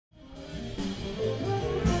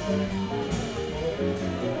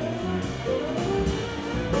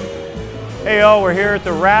Hey y'all, we're here at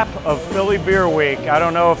the wrap of Philly Beer Week. I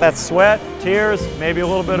don't know if that's sweat, tears, maybe a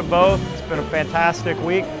little bit of both. It's been a fantastic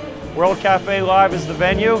week. World Cafe Live is the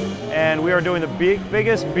venue, and we are doing the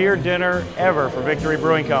biggest beer dinner ever for Victory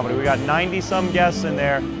Brewing Company. We got 90-some guests in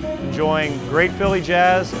there enjoying great Philly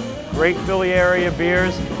jazz, great Philly area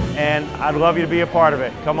beers, and I'd love you to be a part of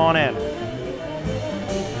it. Come on in.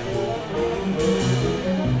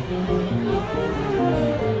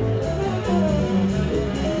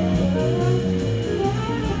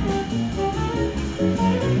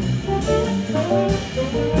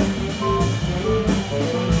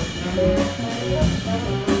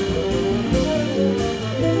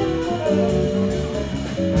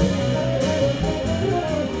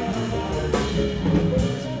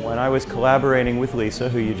 When I was collaborating with Lisa,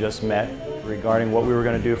 who you just met, regarding what we were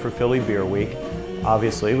going to do for Philly Beer Week,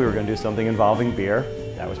 obviously we were going to do something involving beer.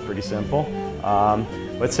 That was pretty simple.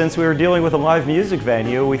 But since we were dealing with a live music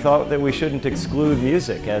venue, we thought that we shouldn't exclude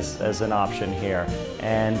music as an option here.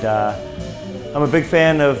 And I'm a big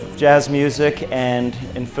fan of jazz music, and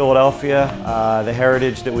in Philadelphia, the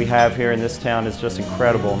heritage that we have here in this town is just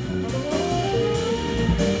incredible.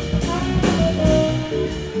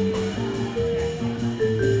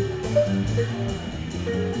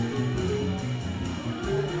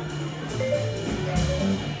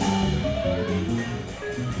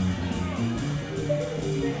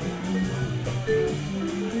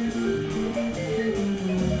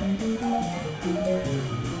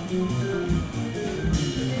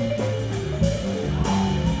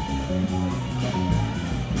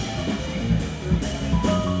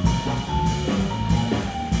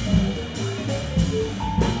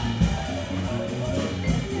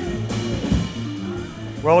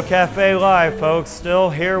 World Cafe Live, folks. Still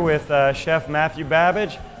here with Chef Matthew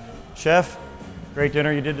Babbage. Chef, great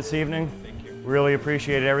dinner you did this evening. Thank you. Really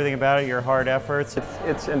appreciated everything about it, your hard efforts.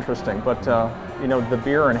 It's interesting, but you know, the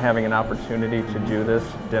beer and having an opportunity to do this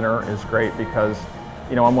dinner is great because,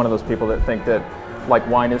 you know, I'm one of those people that think that like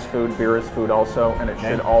wine is food, beer is food also, and it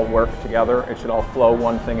should all work together. It should all flow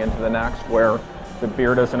one thing into the next, where the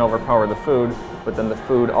beer doesn't overpower the food, but then the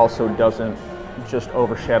food also doesn't just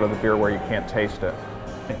overshadow the beer where you can't taste it.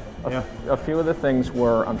 A few of the things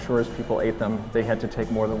were, I'm sure as people ate them, they had to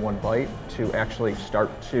take more than one bite to actually start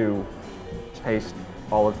to taste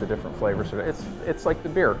all of the different flavors. It's like the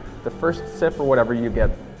beer. The first sip or whatever, you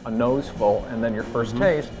get a nose full, and then your first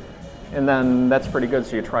taste, and then that's pretty good.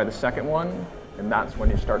 So you try the second one, and that's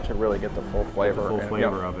when you start to really get the full flavor. The full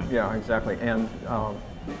flavor of it. Yeah, exactly. And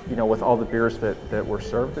you know, with all the beers that were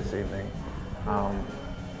served this evening,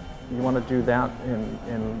 you want to do that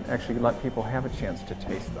and actually let people have a chance to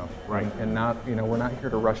taste them. Right. And not, you know, we're not here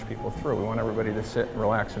to rush people through. We want everybody to sit and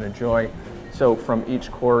relax and enjoy. So from each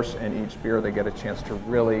course and each beer, they get a chance to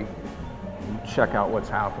really check out what's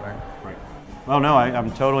happening. Right. Well, no, I'm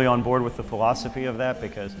totally on board with the philosophy of that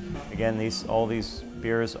because, again, all these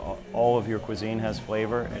beers, all of your cuisine has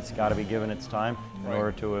flavor. It's got to be given its time in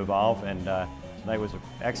order to evolve. And tonight was an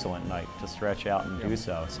excellent night to stretch out and do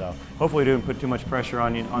so. So hopefully you didn't put too much pressure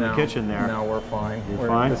on you the kitchen there. No, we're fine. You're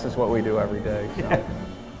fine? This is what we do every day. So.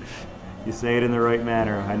 You say it in the right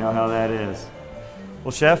manner. I know how that is.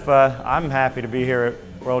 Well, Chef, I'm happy to be here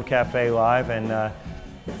at World Cafe Live and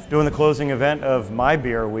doing the closing event of my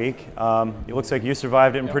beer week. It looks like you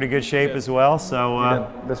survived it in pretty good shape as well.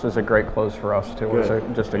 So this was a great close for us too. It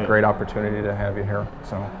was just a great opportunity to have you here.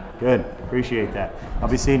 So good, appreciate that. I'll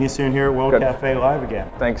be seeing you soon here at World Cafe Live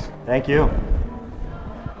again. Thanks. Thank you.